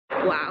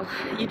Wow,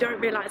 you don't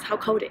realise how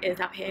cold it is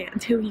out here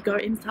until you go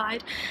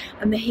inside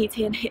and the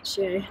heating hits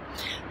you,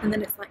 and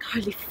then it's like,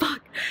 holy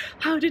fuck,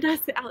 how did I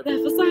sit out there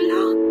for so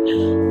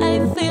long? I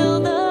feel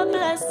the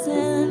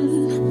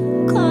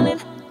blessing calling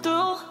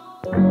through.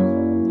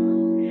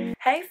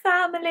 Hey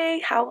family,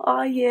 how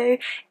are you?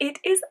 It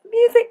is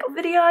music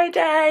video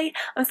day.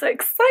 I'm so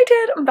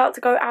excited. I'm about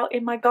to go out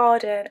in my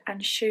garden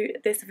and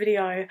shoot this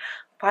video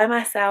by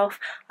myself.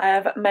 I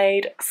have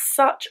made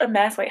such a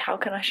mess. Wait, how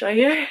can I show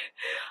you?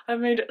 I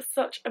made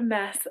such a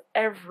mess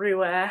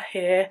everywhere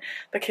here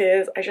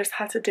because I just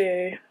had to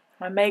do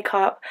my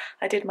makeup.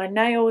 I did my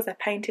nails, I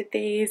painted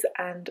these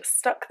and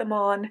stuck them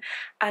on,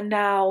 and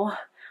now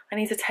I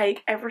need to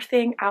take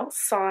everything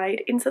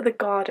outside into the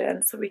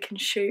garden so we can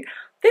shoot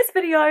this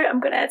video. I'm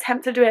going to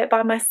attempt to do it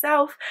by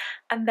myself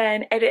and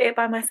then edit it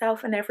by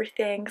myself and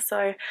everything. So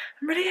I'm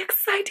really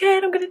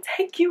excited. I'm going to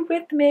take you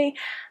with me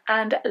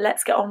and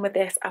let's get on with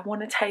this. I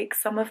want to take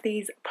some of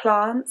these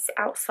plants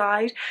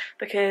outside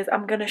because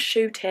I'm going to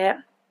shoot it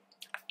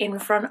in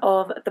front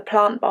of the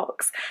plant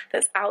box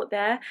that's out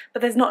there,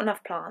 but there's not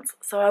enough plants,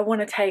 so I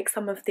want to take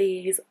some of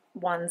these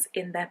ones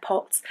in their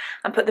pots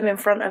and put them in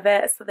front of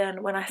it, so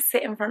then when I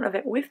sit in front of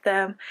it with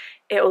them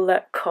it will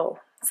look cool.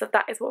 So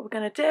that is what we're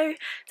going to do,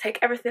 take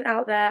everything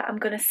out there. I'm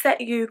going to set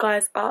you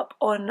guys up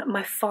on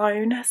my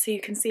phone so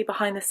you can see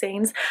behind the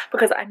scenes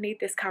because I need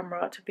this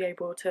camera to be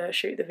able to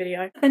shoot the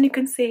video. Then you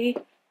can see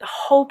the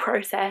whole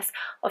process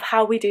of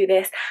how we do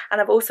this, and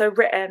I've also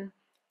written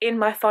in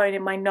my phone,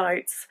 in my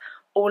notes,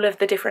 all of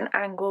the different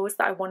angles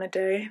that I want to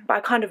do, but I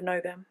kind of know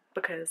them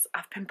because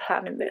I've been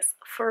planning this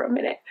for a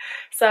minute.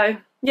 So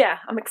yeah,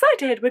 I'm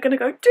excited. We're gonna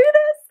go do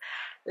this.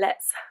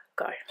 Let's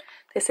go.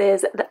 This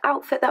is the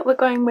outfit that we're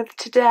going with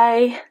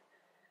today.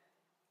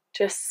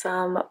 Just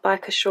some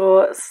biker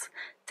shorts,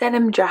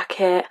 denim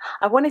jacket.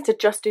 I wanted to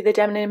just do the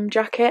denim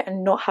jacket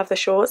and not have the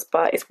shorts,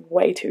 but it's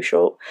way too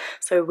short,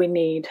 so we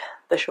need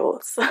the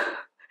shorts.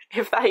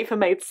 If that even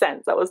made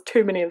sense, that was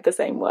too many of the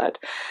same word.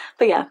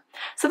 But yeah,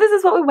 so this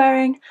is what we're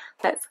wearing.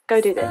 Let's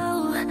go do this.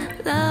 Slow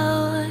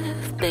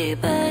love,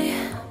 baby.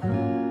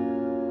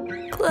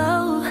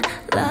 Slow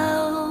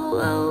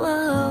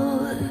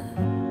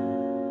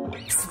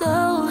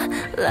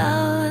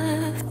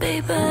love,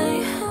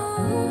 baby.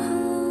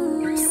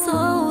 So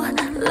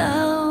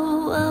low.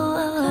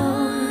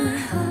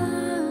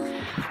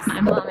 My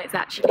mum is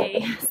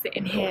actually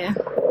sitting here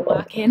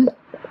working.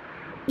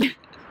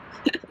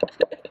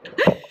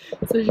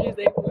 So she's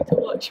able to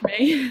watch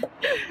me.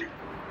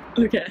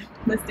 Okay,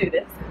 let's do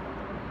this.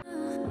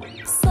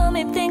 Some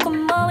may think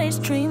I'm always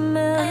dreaming.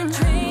 I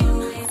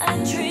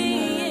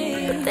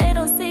dream, but they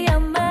don't see how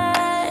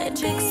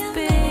magic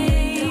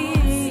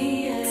speaks.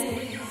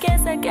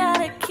 Guess I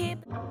gotta keep.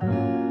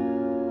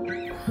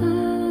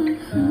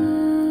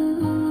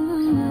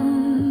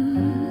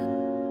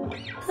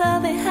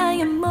 Love it how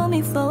you move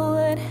me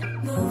forward.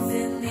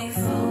 Moving me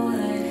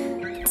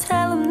forward.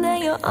 Tell them that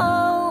you're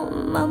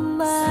on my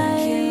mind.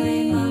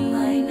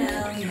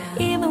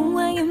 Even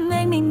when you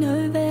make me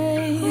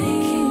nervous,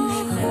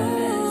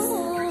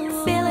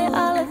 feel it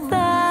all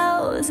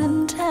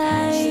 1,000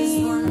 times.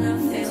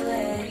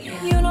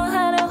 You know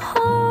how to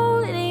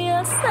hold it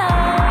your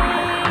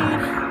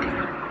side.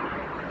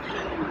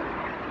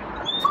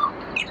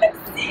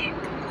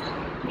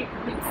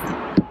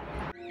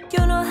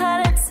 You know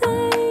how to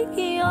take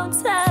your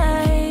time.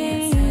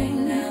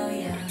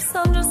 So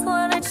I just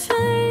wanna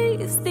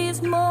chase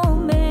these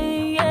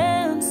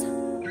moments.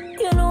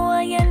 You know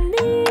what you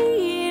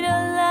need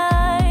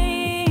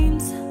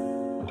lines.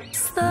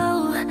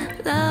 Slow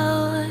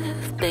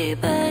love,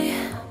 baby.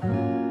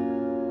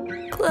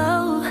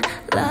 Glow,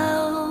 low.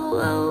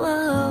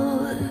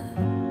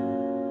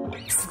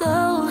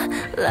 Slow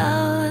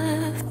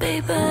love,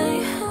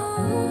 baby.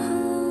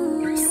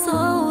 So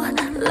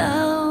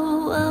low.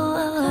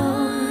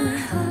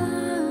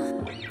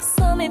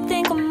 Some may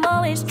think I'm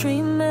always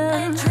dreaming.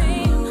 I dream.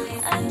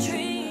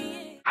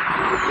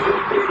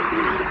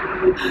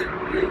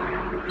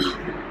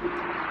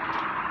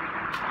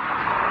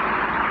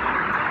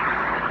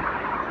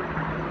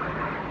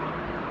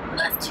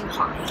 That's too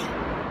high.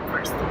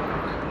 First of all.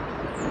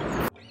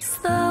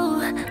 Slow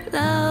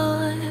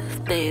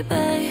love,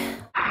 baby.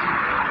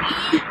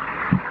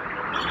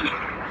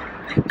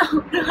 Oh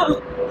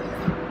no.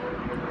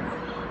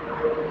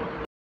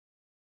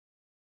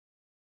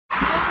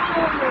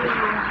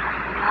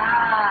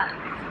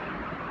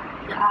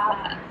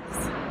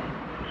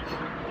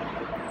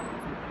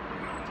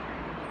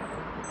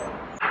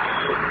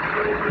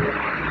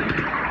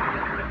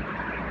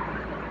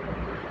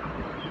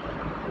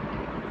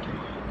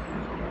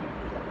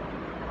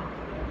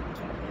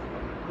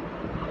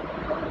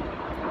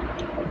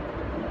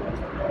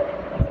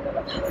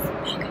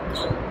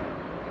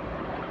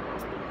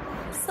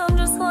 Some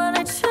just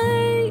wanna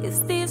chase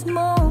these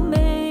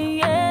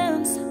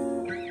moments.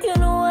 You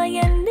know what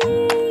you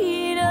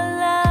need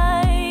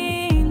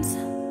lines.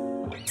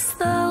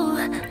 Slow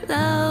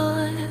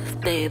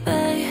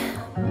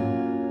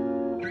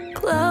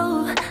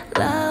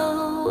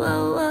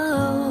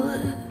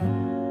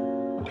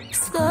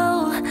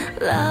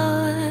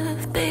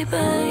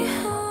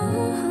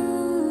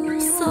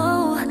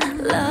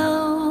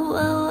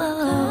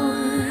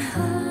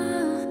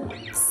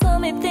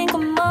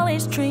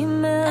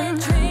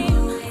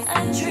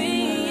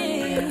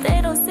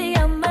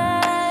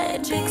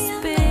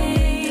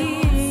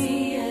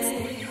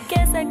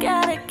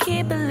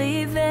keep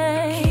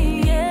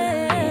believing.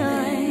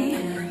 Yeah,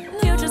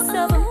 you just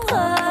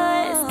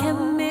self-imposed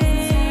can be.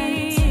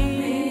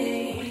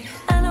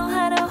 I know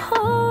how to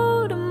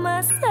hold my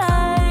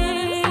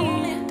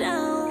side.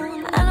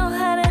 I know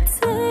how to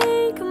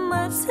take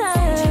my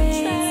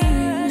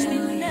time.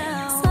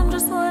 Some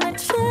just wanna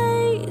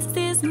chase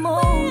these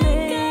moments.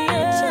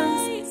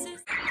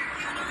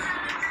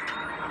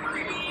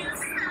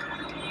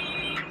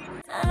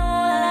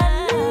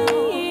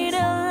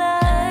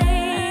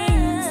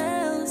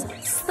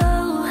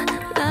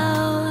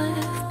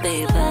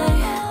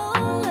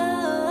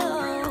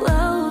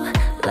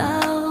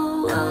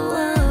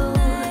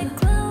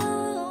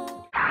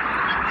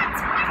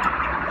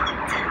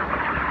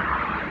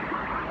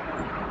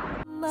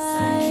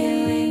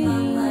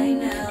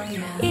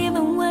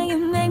 Even when you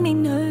make me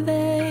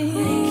nervous,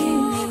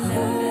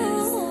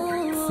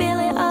 feel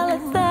it all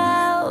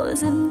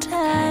 1,000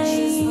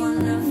 times.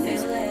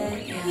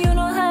 You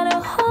know how to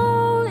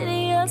hold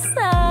your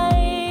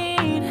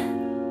side.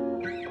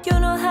 You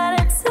know how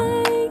to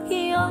take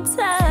your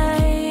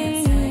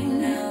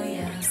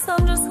time.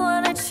 Some just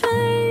wanna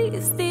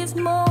chase these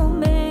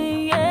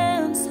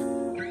moments.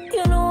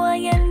 You know why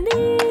you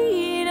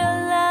need a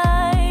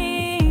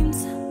lines.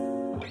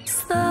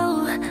 Slow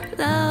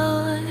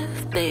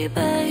love,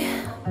 baby.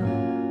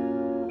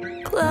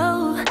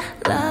 Glow,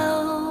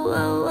 low,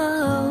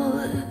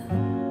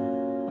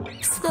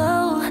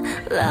 slow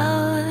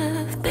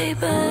love,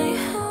 baby.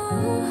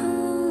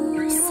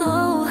 So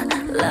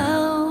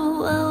low.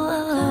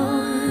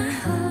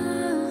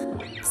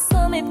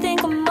 Some may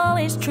think I'm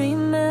always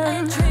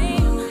dreaming.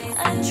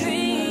 I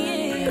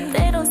dream, but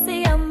they don't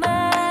see how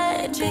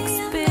magic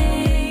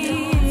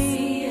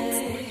speaks.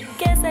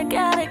 Guess I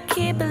gotta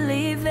keep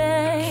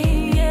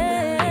believing.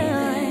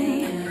 Yeah,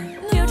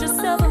 you just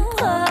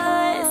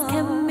self-imposed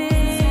can be.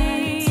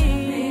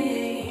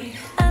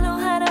 I know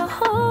how to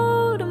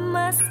hold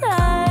my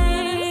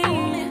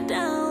side.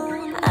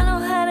 I know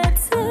how to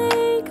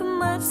take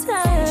my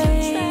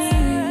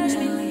time.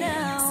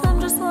 Some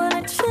just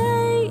wanna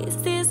chase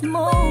these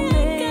moments.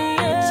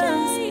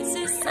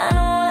 I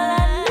know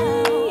what I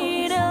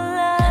need are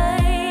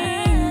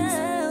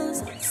lines.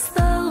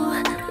 Slow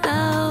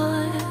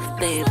love,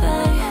 baby.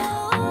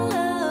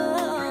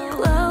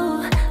 Glow,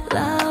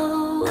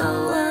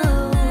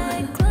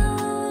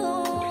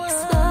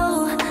 slow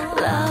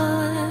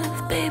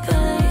love,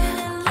 baby.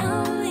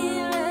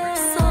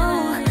 So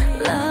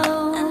low,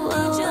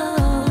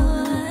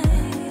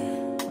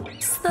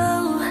 slow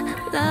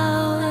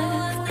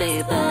love,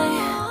 baby.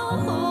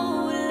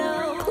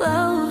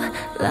 Glow,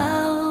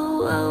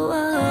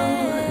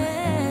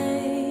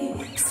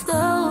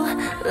 slow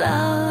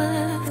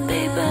love,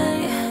 baby.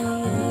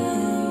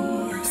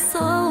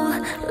 So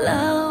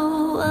low.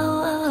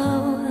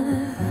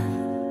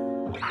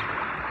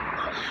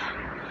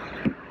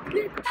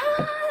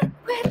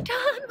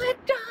 We're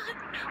done.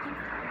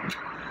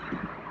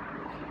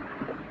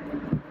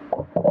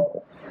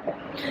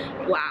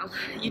 Wow,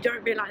 you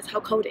don't realise how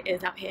cold it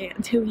is out here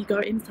until you go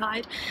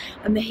inside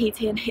and the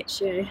heating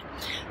hits you,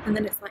 and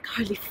then it's like,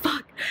 holy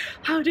fuck,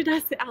 how did I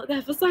sit out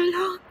there for so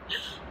long?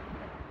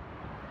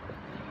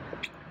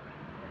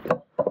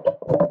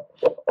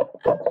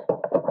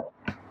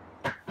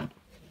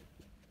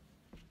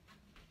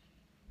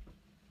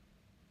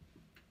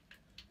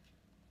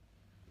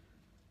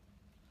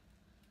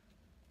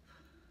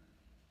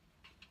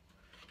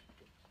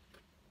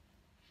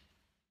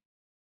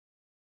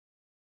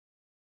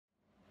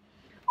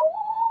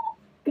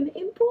 Gonna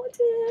import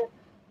it.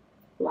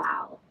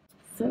 Wow,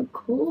 so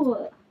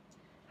cool.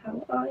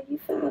 How are you,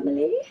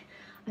 family?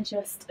 I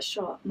just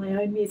shot my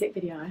own music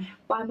video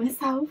by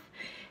myself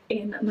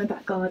in my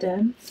back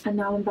garden, and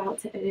now I'm about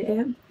to edit it,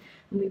 and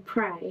we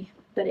pray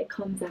that it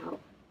comes out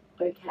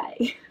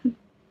okay.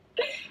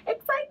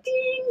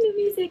 Exciting! The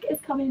music is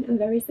coming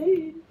very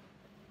soon.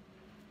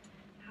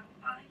 How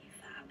are you,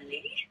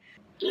 family?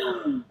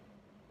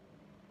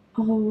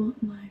 Oh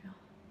my god.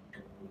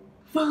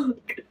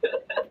 Fuck.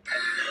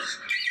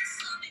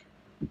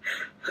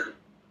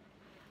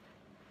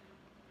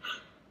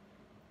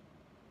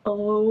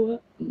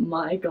 Oh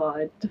my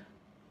god.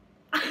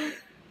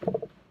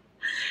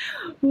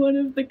 One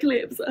of the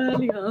clips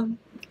earlier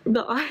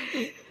that I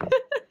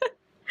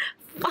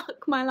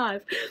fuck my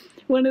life.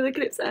 One of the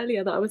clips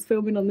earlier that I was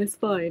filming on this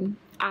phone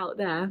out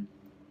there,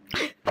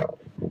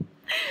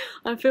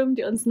 I filmed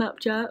it on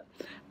Snapchat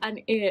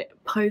and it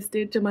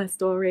posted to my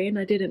story and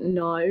I didn't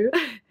know.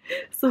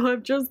 So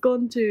I've just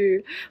gone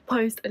to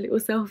post a little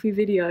selfie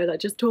video, like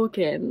just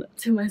talking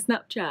to my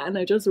Snapchat, and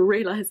I just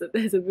realised that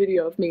there's a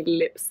video of me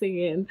lip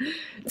singing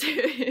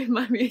to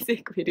my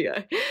music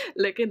video,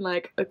 looking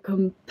like a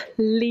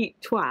complete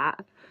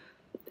twat.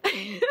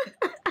 It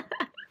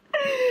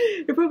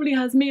probably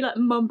has me like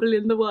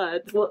mumbling the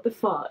words, what the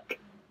fuck.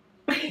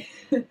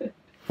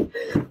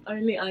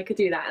 Only I could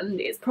do that,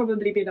 and it's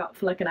probably been up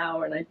for like an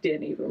hour and I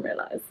didn't even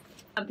realise,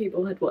 and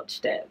people had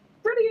watched it.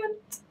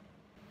 Brilliant.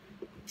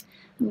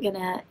 I'm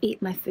gonna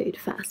eat my food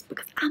first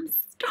because I'm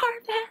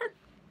starving.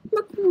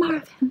 Look,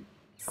 Marvin.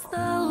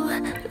 Slow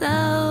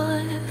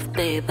love,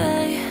 baby.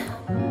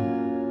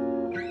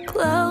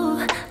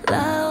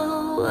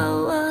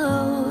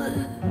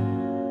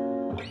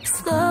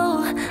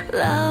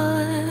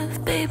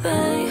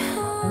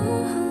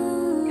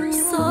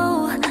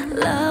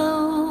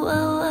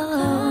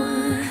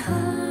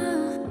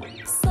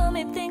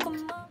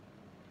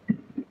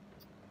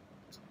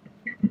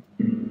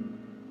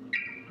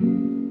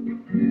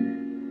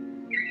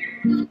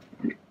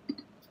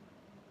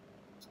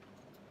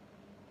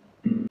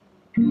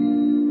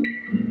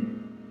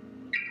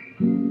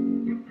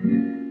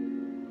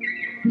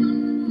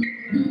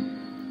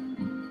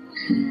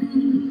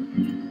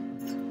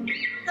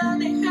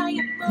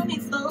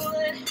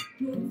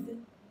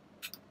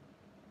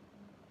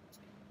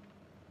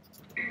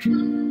 No,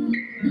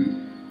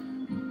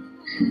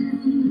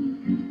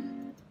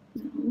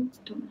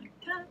 don't like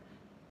that.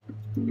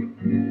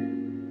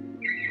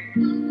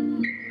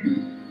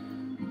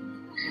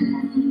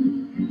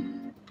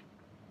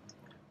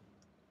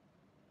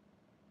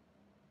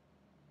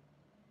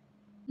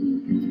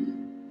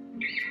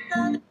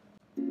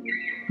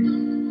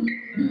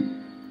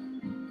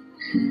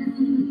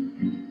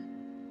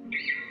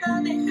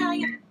 Love it how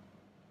you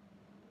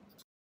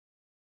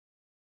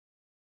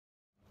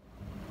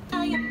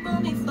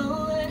move me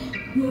forward,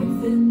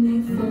 moving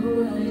me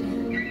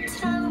forward.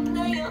 Tell them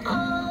that you're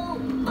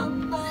on my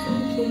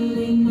mind.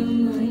 Killing my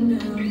mind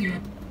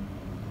now.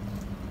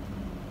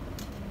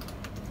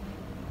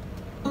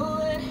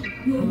 Forward,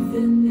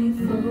 moving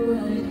me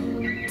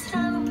forward.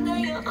 Tell them that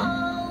you're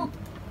on.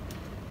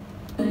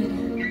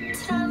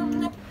 Tell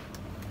them that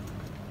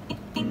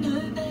you know,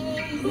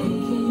 baby.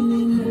 Making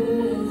me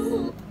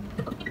nervous.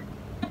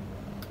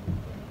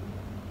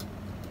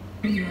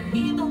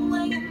 Even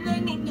when you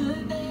make me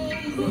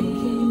nervous,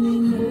 making me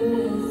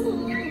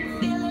nervous.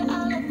 Feel it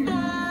all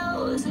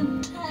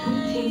 1,000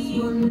 times.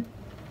 Just one.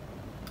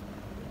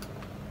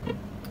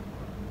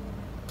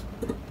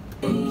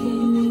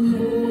 Making me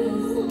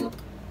nervous,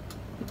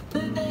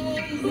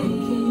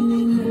 making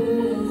me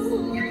nervous.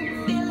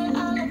 Feel it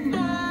all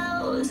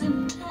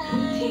 1,000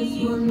 times.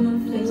 Just wanna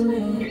feel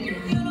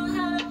it. You know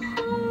how to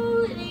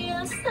hold it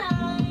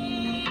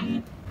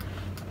inside.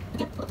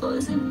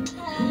 1,000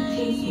 times.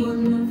 Just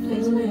wanna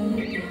feel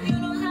it. You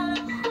know how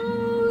to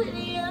hold it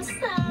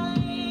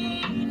inside.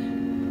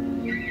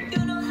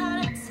 You know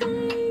how to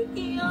take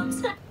your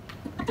time.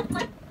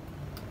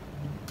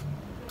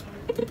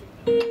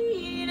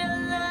 Need a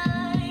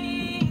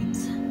light,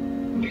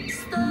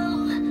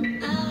 slow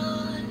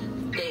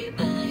down,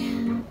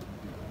 baby.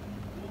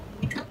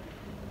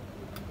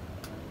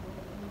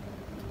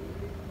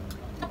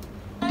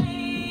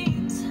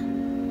 Light,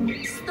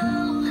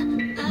 slow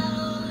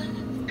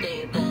down,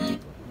 baby.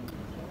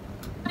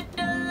 Need a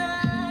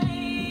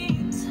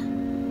light,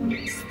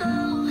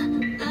 slow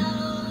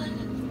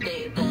down,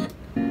 baby.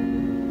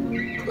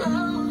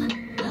 Slow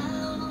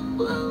down,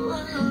 whoa,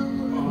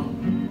 whoa.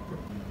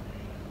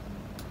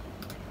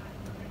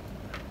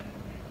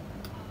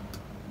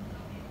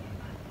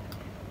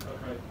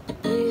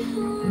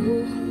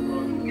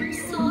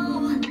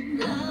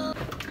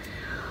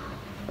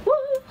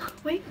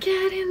 We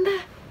get in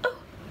there. Oh,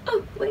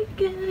 oh, we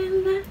get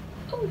in there.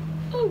 Oh,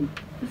 oh.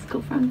 Let's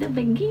go from the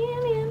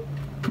beginning.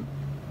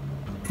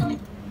 So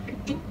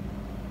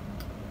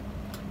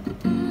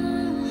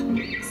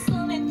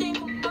me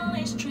think I'm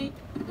always straight.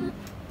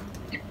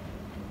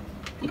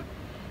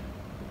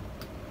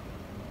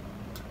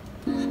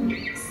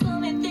 So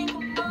me think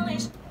I'm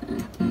always.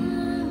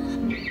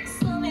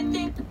 So me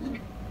think.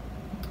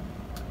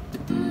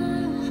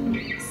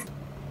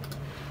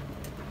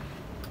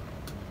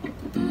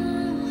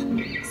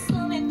 So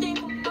me think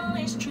I'm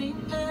always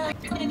dreaming.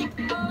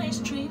 Always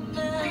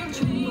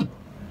dreaming.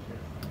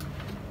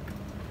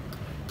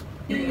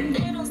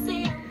 They don't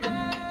see I'm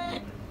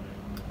right.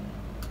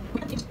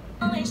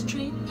 Always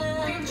dreaming.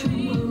 I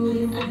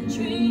dream. I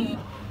dream.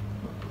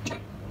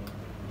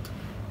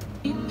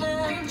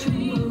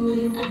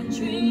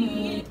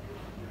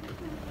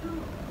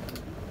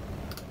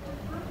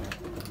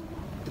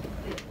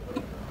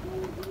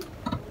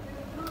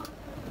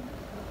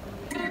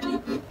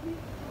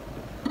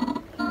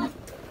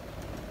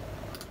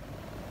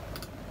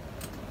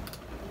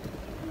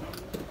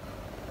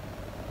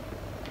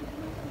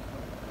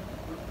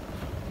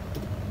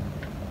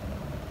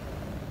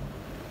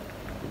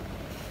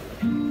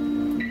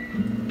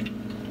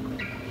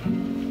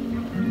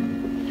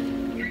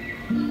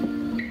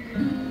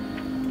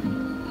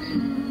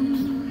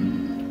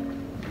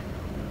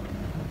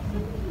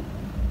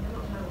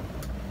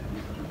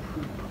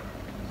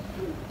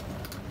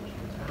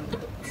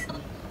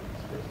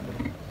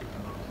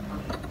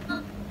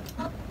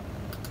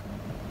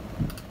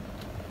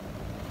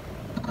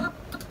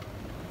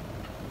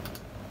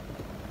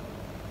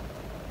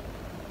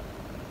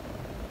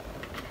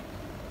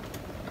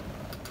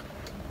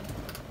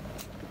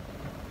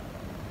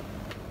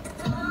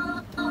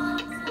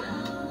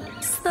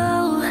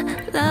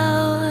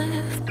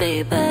 Love,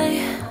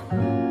 baby.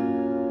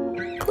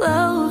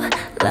 Glow,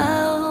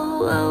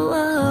 love,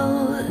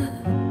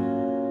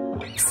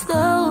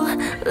 slow,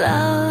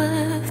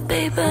 love,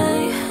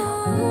 baby.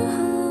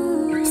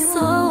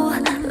 So,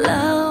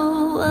 love.